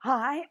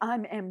Hi,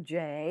 I'm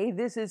MJ.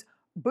 This is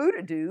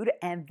Booduh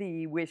and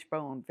the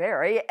Wishbone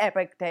Fairy,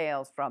 Epic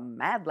Tales from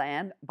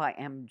Madland by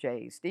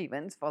M.J.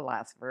 Stevens,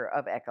 philosopher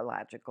of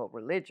ecological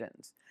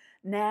religions.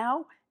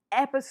 Now,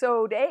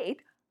 Episode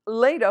 8,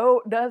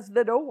 Laytoe Does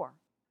the Door.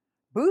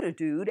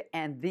 Booduh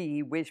and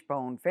the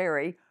Wishbone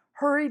Fairy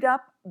hurried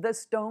up the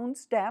stone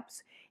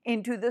steps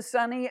into the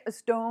sunny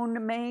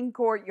stone main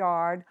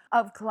courtyard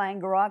of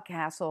Clangaragh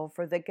Castle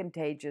for the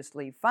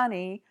contagiously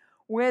funny,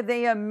 where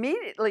they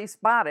immediately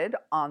spotted,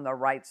 on the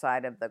right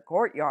side of the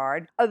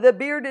courtyard, the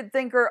bearded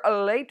thinker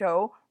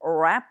Laytoe,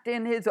 wrapped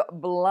in his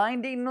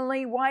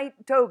blindingly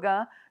white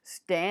toga,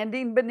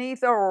 standing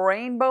beneath a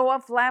rainbow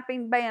of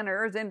flapping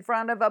banners in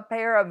front of a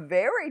pair of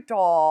very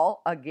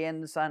tall,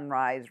 again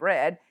sunrise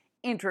red,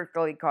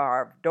 intricately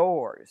carved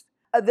doors.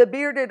 The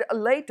bearded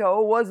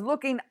Laytoe was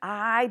looking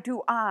eye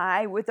to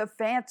eye with a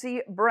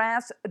fancy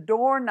brass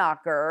door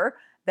knocker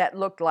that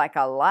looked like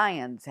a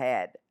lion's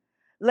head.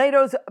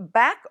 Laytoe's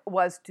back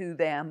was to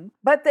them,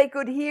 but they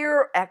could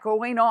hear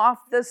echoing off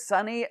the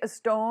sunny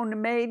stone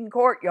main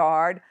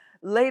courtyard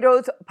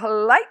Laytoe's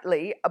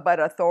politely but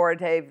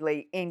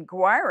authoritatively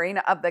inquiring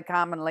of the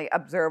commonly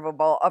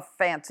observable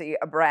fancy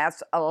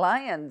brass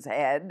lion's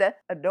head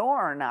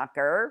door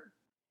knocker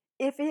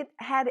if it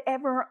had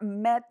ever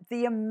met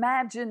the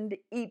imagined,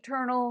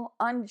 eternal,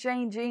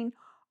 unchanging,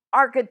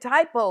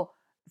 archetypal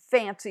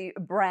fancy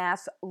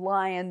brass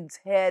lion's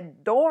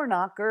head door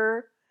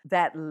knocker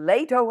that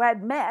Laytoe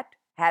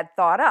had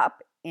thought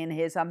up in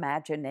his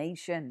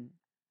imagination.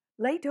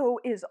 Laytoe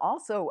is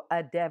also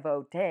a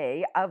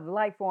devotee of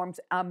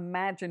Lifeform's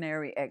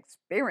imaginary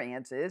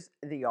experiences,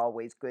 the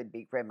Always Could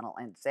Be Criminal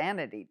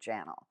Insanity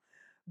channel.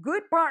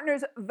 Good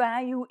partners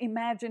value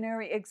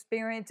imaginary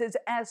experiences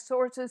as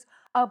sources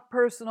of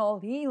personal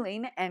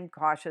healing and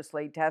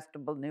cautiously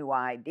testable new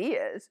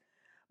ideas.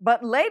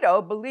 But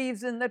Laytoe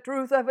believes in the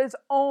truth of his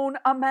own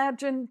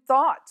imagined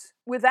thoughts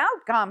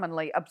without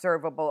commonly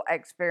observable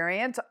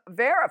experience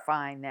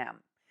verifying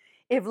them.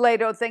 If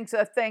Laytoe thinks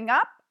a thing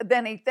up,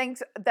 then he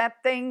thinks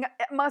that thing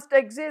must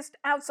exist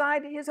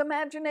outside his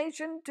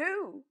imagination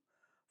too.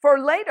 For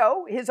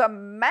Laytoe, his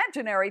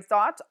imaginary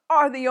thoughts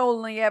are the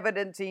only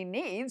evidence he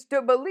needs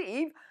to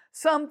believe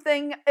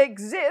something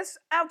exists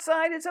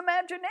outside his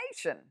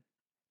imagination.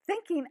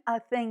 Thinking a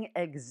thing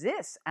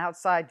exists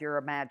outside your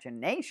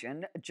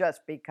imagination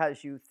just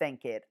because you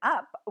think it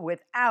up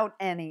without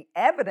any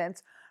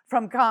evidence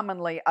from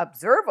commonly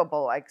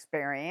observable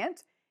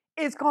experience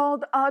is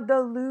called a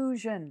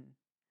delusion.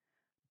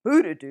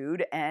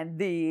 Booduh and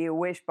the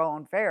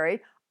Wishbone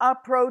Fairy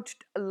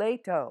approached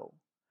Laytoe.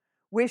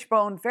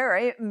 Wishbone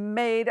Fairy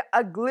made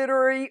a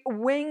glittery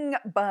wing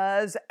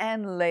buzz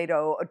and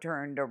Laytoe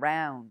turned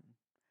around.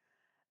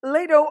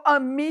 Laytoe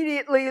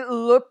immediately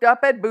looked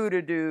up at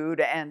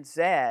Booduh and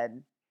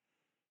said,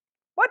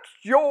 "What's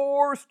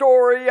your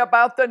story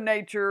about the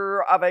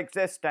nature of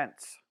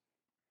existence?"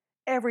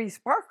 Every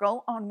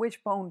sparkle on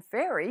Wishbone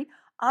Fairy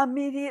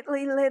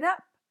immediately lit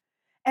up,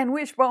 and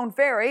Wishbone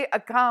Fairy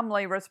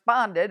calmly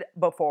responded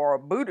before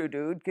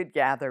Booduh could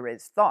gather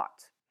his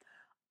thoughts.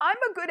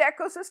 "I'm a good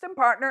ecosystem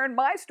partner, and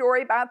my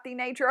story about the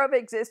nature of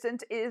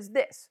existence is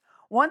this.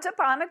 Once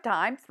upon a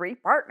time, 3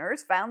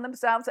 partners found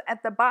themselves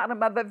at the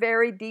bottom of a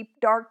very deep,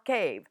 dark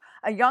cave.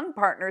 A young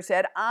partner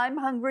said, 'I'm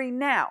hungry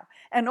now.'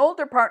 An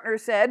older partner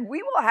said,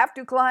 'We will have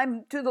to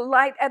climb to the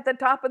light at the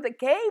top of the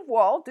cave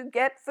wall to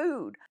get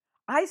food.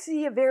 I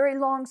see a very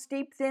long,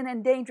 steep, thin,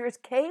 and dangerous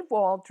cave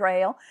wall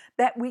trail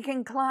that we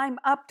can climb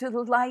up to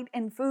the light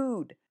and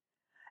food.'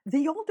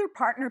 The older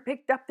partner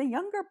picked up the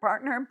younger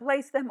partner and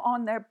placed them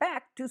on their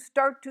back to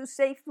start to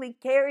safely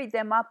carry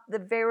them up the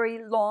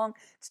very long,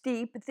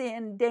 steep,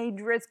 thin,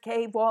 dangerous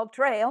cave wall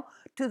trail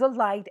to the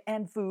light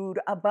and food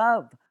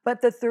above.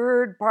 But the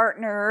third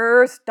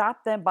partner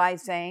stopped them by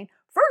saying,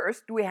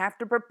 'First, we have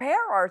to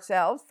prepare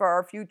ourselves for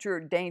our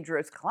future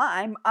dangerous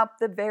climb up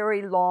the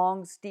very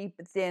long, steep,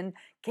 thin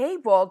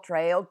cave wall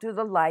trail to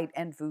the light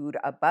and food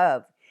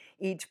above.'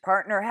 Each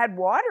partner had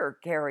water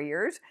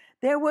carriers.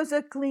 There was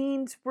a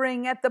clean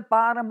spring at the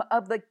bottom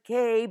of the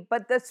cave,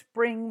 but the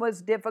spring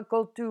was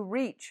difficult to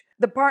reach.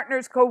 The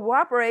partners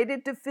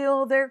cooperated to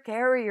fill their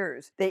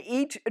carriers. They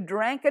each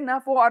drank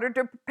enough water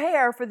to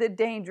prepare for the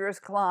dangerous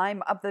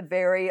climb up the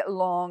very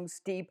long,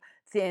 steep,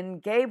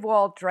 thin cave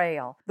wall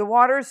trail. The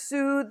water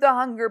soothed the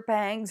hunger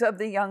pangs of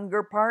the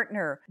younger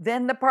partner.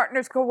 Then the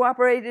partners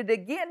cooperated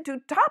again to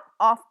top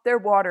off their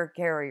water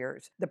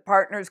carriers. The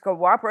partners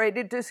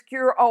cooperated to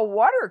secure a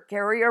water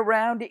carrier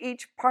around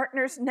each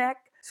partner's neck,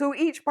 so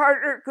each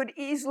partner could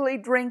easily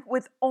drink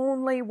with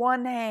only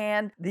one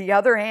hand, the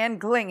other hand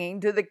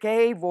clinging to the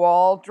cave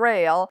wall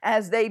trail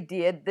as they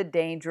did the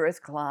dangerous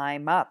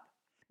climb up.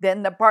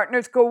 Then the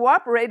partners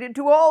cooperated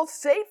to all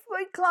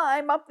safely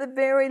climb up the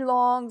very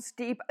long,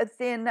 steep,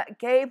 thin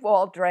cave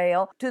wall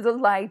trail to the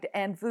light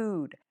and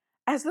food.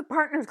 As the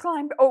partners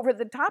climbed over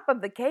the top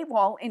of the cave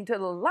wall into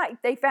the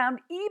light, they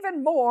found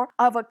even more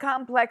of a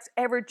complex,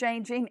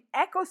 ever-changing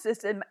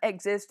ecosystem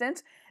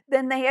existence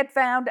than they had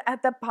found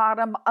at the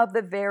bottom of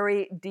the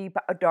very deep,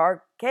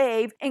 dark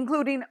cave,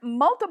 including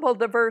multiple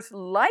diverse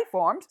life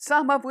forms,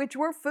 some of which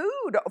were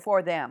food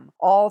for them.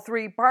 All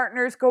three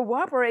partners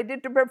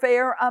cooperated to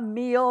prepare a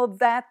meal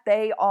that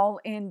they all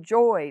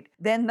enjoyed.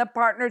 Then the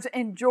partners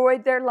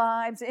enjoyed their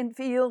lives in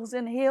fields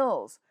and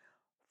hills.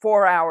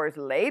 4 hours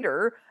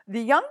later,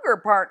 the younger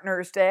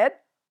partner said,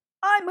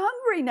 "I'm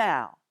hungry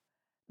now."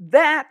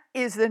 That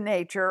is the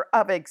nature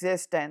of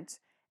existence.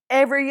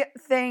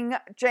 Everything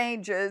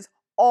changes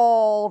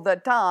all the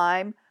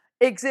time.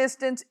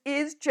 Existence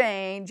is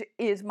change,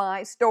 is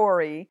my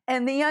story,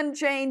 and the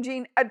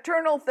unchanging,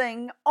 eternal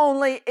thing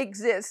only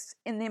exists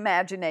in the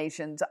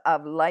imaginations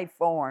of life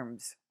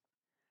forms.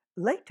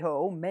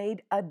 Laytoe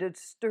made a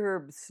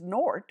disturbed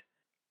snort,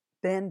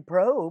 then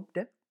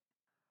probed.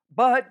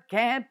 But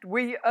can't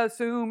we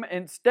assume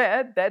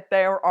instead that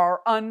there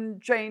are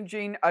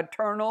unchanging,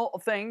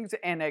 eternal things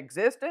in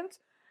existence?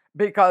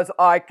 Because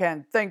I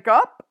can think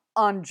up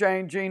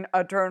unchanging,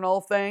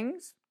 eternal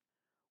things?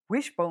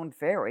 Wishbone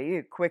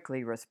Fairy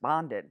quickly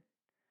responded.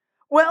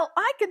 Well,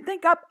 I can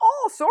think up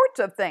all sorts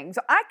of things.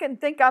 I can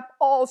think up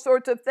all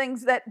sorts of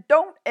things that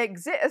don't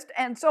exist,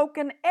 and so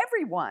can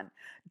everyone.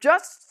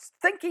 Just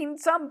thinking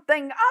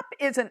something up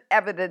isn't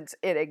evidence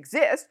it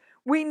exists.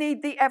 We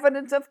need the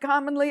evidence of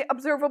commonly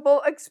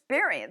observable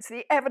experience,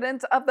 the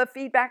evidence of the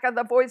feedback of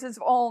the voices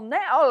of all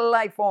now,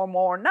 life form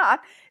or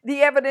not,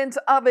 the evidence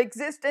of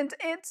existence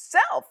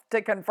itself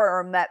to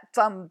confirm that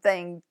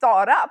something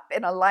thought up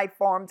in a life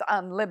form's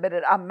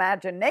unlimited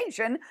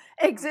imagination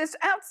exists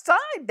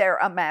outside their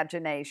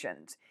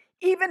imaginations.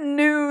 Even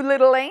new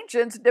little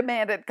ancients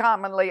demanded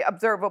commonly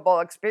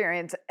observable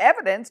experience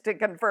evidence to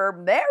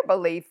confirm their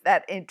belief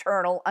that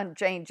eternal,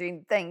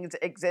 unchanging things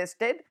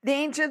existed. The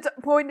ancients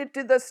pointed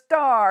to the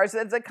stars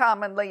as the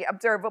commonly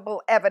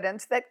observable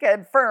evidence that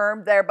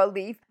confirmed their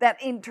belief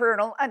that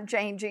eternal,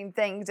 unchanging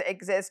things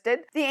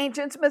existed. The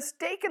ancients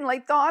mistakenly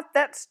thought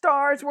that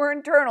stars were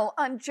eternal,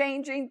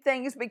 unchanging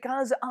things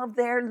because of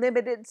their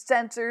limited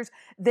sensors,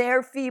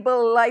 their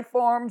feeble life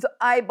forms'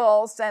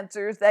 eyeball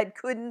sensors that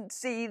couldn't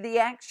see the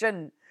action.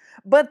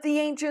 But the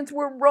ancients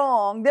were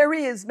wrong. There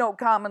is no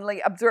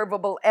commonly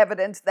observable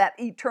evidence that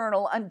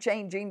eternal,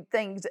 unchanging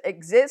things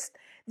exist.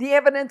 The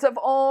evidence of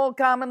all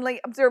commonly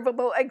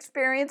observable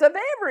experience of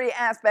every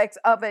aspect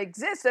of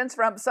existence,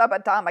 from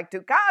subatomic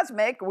to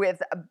cosmic,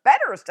 with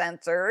better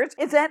sensors,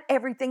 is that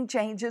everything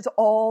changes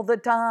all the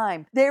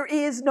time. There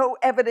is no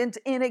evidence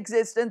in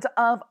existence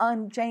of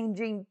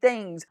unchanging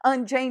things.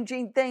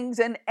 Unchanging things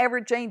and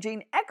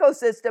ever-changing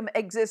ecosystem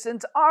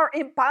existence are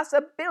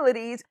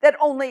impossibilities that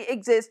only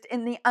exist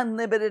in the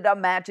unlimited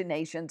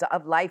imaginations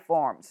of life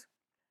forms.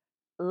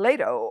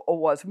 Laytoe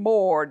was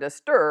more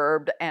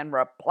disturbed and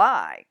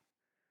replied,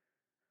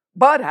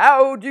 "But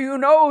how do you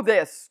know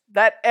this,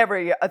 that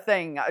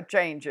everything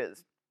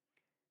changes?"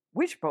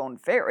 Wishbone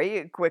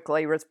Fairy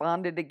quickly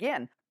responded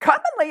again.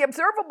 Commonly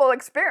observable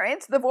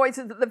experience, the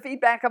voices of the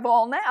feedback of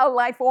all now,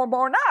 life form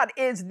or not,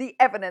 is the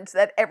evidence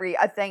that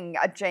everything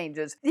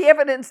changes. The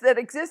evidence that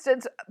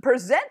existence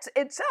presents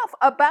itself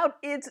about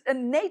its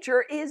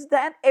nature is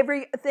that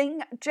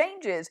everything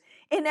changes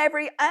in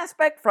every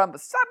aspect, from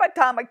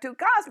subatomic to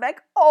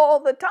cosmic, all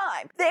the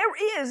time. There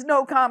is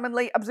no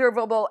commonly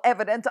observable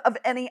evidence of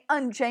any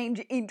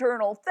unchanged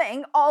eternal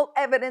thing. All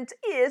evidence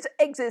is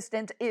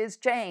existence is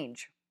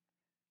change.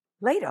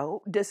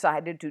 Laytoe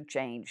decided to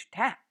change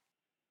tack.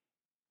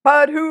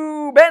 But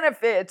who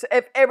benefits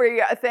if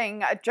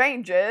everything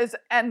changes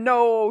and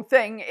no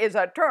thing is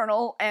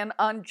eternal and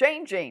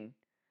unchanging?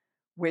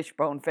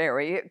 Wishbone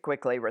Fairy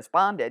quickly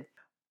responded.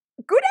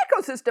 Good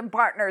ecosystem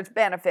partners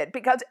benefit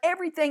because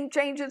everything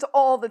changes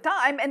all the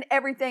time and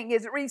everything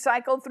is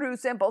recycled through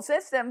simple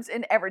systems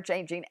in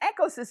ever-changing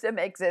ecosystem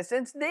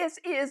existence. This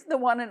is the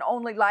one and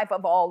only life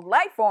of all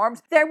life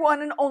forms, their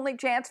one and only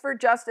chance for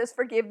justice,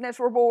 forgiveness,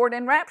 reward,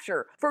 and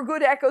rapture. For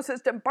good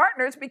ecosystem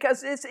partners,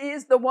 because this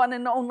is the one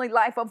and only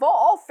life of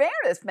all,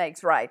 fairness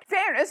makes right.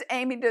 Fairness,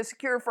 aiming to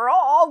secure for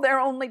all their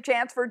only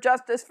chance for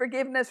justice,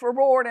 forgiveness,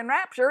 reward, and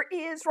rapture,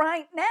 is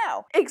right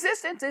now.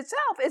 Existence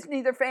itself is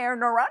neither fair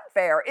nor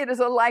unfair. It is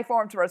a life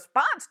form's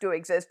response to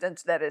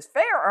existence that is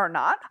fair or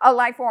not. A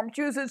life form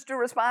chooses to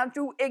respond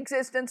to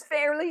existence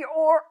fairly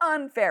or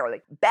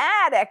unfairly.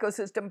 Bad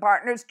ecosystem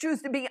partners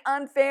choose to be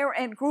unfair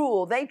and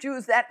cruel. They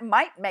choose that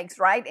might makes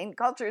right in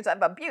cultures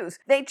of abuse.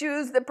 They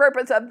choose the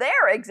purpose of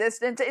their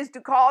existence is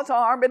to cause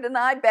harm and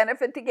deny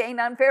benefit to gain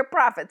unfair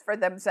profits for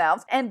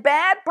themselves. And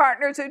bad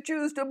partners who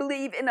choose to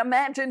believe in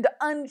imagined,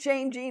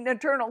 unchanging,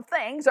 eternal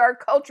things are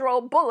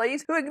cultural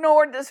bullies who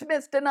ignore,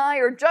 dismiss, deny,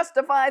 or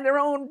justify their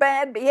own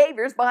bad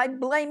behaviors by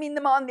blaming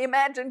them on the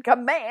imagined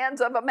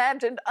commands of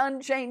imagined,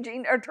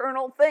 unchanging,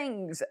 eternal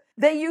things.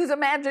 They use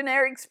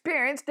imaginary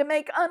experience to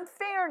make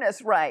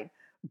unfairness right.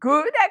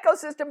 Good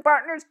ecosystem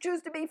partners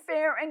choose to be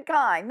fair and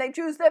kind. They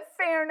choose that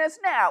fairness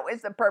now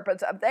is the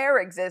purpose of their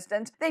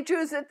existence. They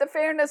choose that the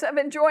fairness of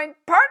enjoying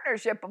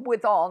partnership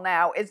with all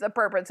now is the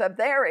purpose of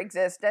their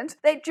existence.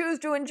 They choose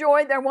to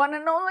enjoy their one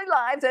and only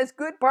lives as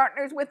good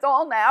partners with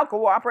all now,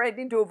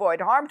 cooperating to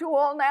avoid harm to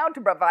all now, to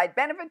provide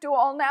benefit to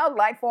all now,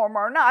 life form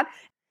or not,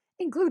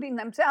 including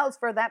themselves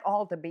for that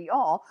all to be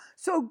all.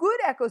 So good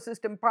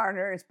ecosystem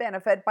partners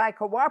benefit by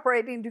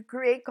cooperating to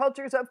create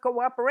cultures of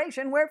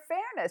cooperation where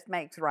fairness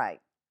makes right.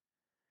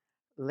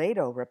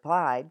 Laytoe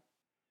replied,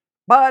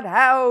 "But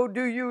how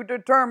do you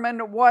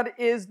determine what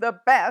is the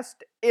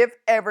best if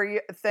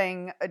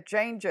everything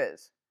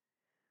changes?"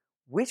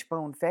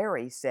 Wishbone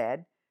Fairy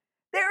said,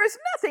 "There is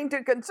nothing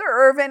to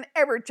conserve in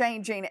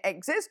ever-changing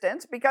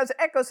existence because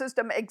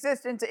ecosystem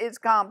existence is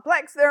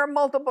complex. There are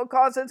multiple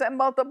causes and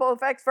multiple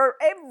effects for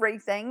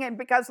everything, and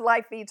because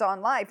life feeds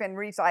on life in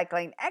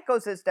recycling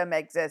ecosystem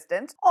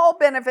existence, all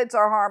benefits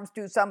are harms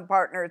to some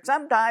partners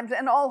sometimes,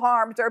 and all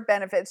harms are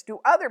benefits to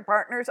other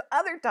partners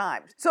other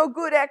times. So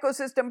good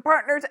ecosystem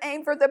partners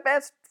aim for the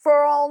best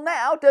for all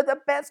now to the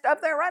best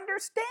of their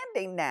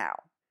understanding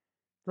now."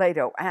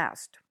 Laytoe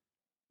asked,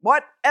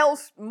 "What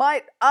else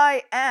might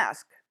I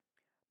ask?"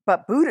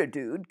 But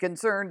Booduh,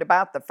 concerned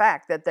about the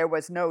fact that there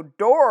was no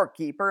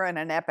doorkeeper in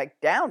an epic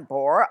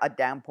downpour, a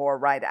downpour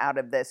right out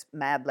of this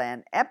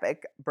Madland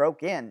epic,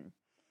 broke in.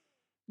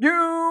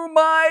 "You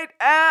might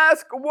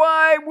ask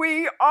why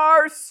we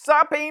are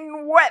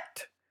sopping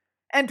wet.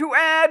 And to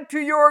add to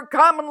your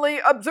commonly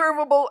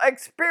observable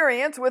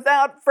experience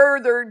without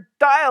further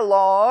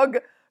dialogue,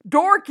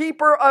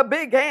 doorkeeper a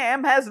Big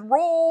Ham has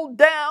rolled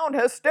down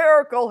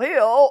Hysterical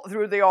Hill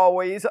through the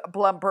always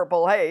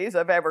plum-purple haze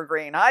of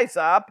evergreen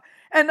hyssop,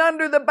 and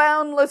under the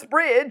boundless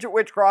bridge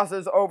which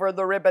crosses over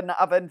the ribbon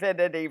of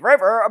Infinity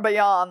River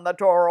beyond the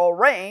Toral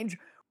Range,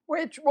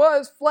 which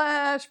was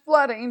flash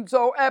flooding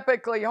so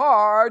epically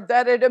hard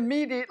that it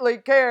immediately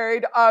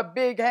carried a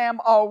Big Ham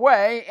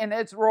away in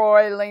its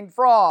roiling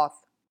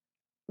froth."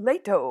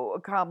 Laytoe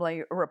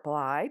calmly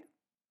replied,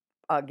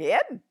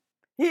 "Again,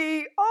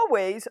 he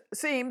always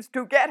seems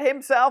to get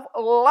himself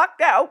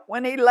locked out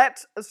when he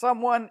lets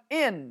someone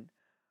in.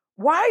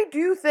 Why do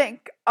you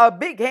think a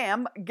Big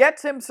Ham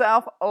gets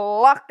himself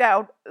locked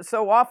out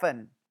so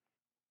often?"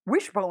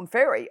 Wishbone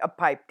Fairy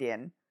piped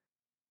in,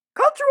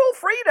 "Cultural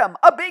freedom.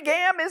 A Big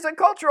Ham is a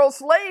cultural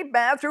slave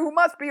master who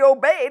must be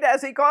obeyed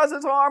as he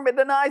causes harm and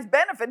denies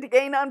benefit to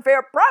gain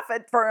unfair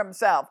profit for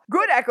himself.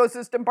 Good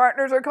ecosystem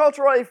partners are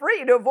culturally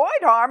free to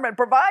avoid harm and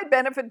provide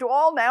benefit to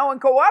all now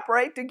and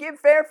cooperate to give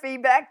fair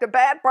feedback to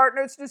bad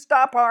partners to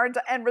stop harms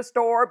and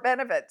restore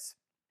benefits."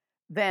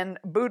 Then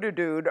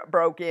Booduh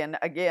broke in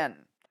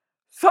again.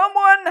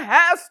 "Someone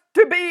has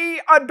to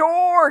be a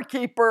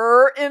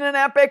doorkeeper in an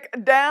epic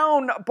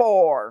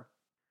downpour."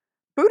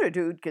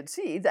 Booduh could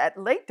see that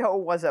Laytoe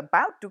was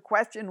about to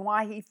question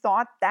why he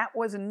thought that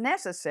was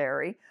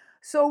necessary,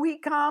 so he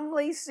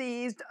calmly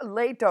seized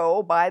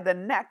Laytoe by the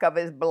neck of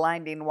his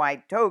blinding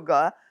white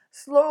toga,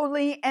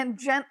 slowly and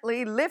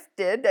gently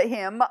lifted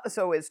him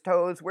so his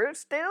toes were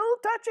still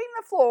touching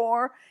the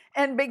floor,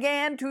 and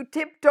began to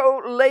tiptoe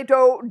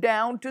Laytoe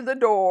down to the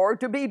door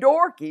to be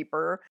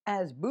doorkeeper,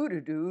 as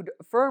Booduh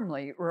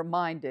firmly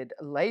reminded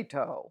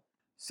Laytoe.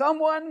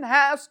 "Someone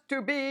has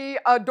to be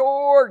a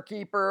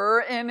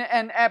doorkeeper in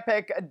an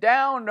epic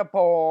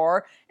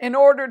downpour in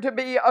order to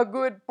be a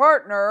good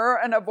partner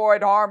and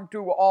avoid harm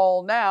to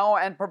all now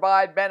and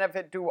provide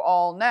benefit to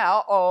all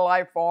now,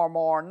 life form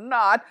or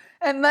not,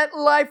 and let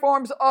life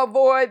forms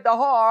avoid the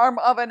harm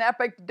of an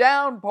epic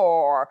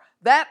downpour.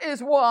 That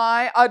is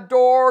why a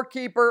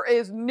doorkeeper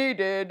is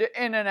needed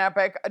in an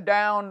epic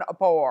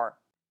downpour."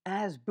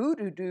 As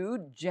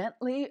Booduh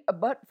gently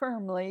but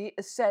firmly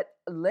set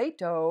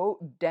Laytoe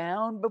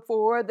down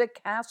before the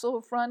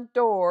castle front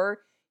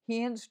door,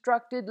 he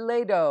instructed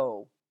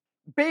Laytoe,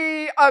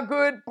 "Be a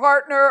good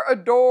partner, a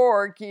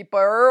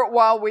doorkeeper,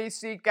 while we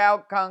seek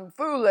out Kung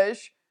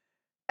Foolish.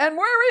 And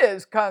where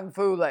is Kung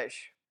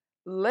Foolish?"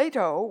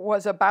 Laytoe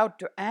was about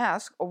to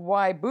ask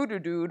why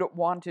Booduh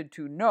wanted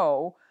to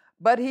know,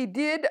 but he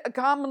did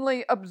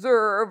commonly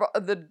observe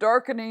the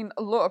darkening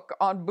look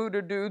on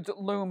Boodoo's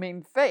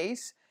looming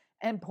face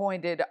and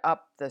pointed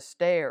up the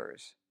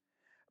stairs.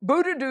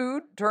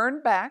 Booduh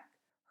turned back,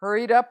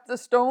 hurried up the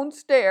stone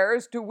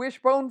stairs to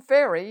Wishbone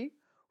Fairy,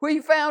 who he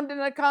found in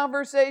a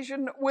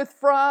conversation with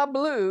Fra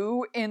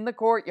Blue in the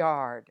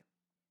courtyard.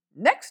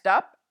 Next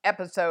up,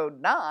 episode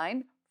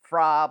 9,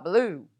 Fra Blue.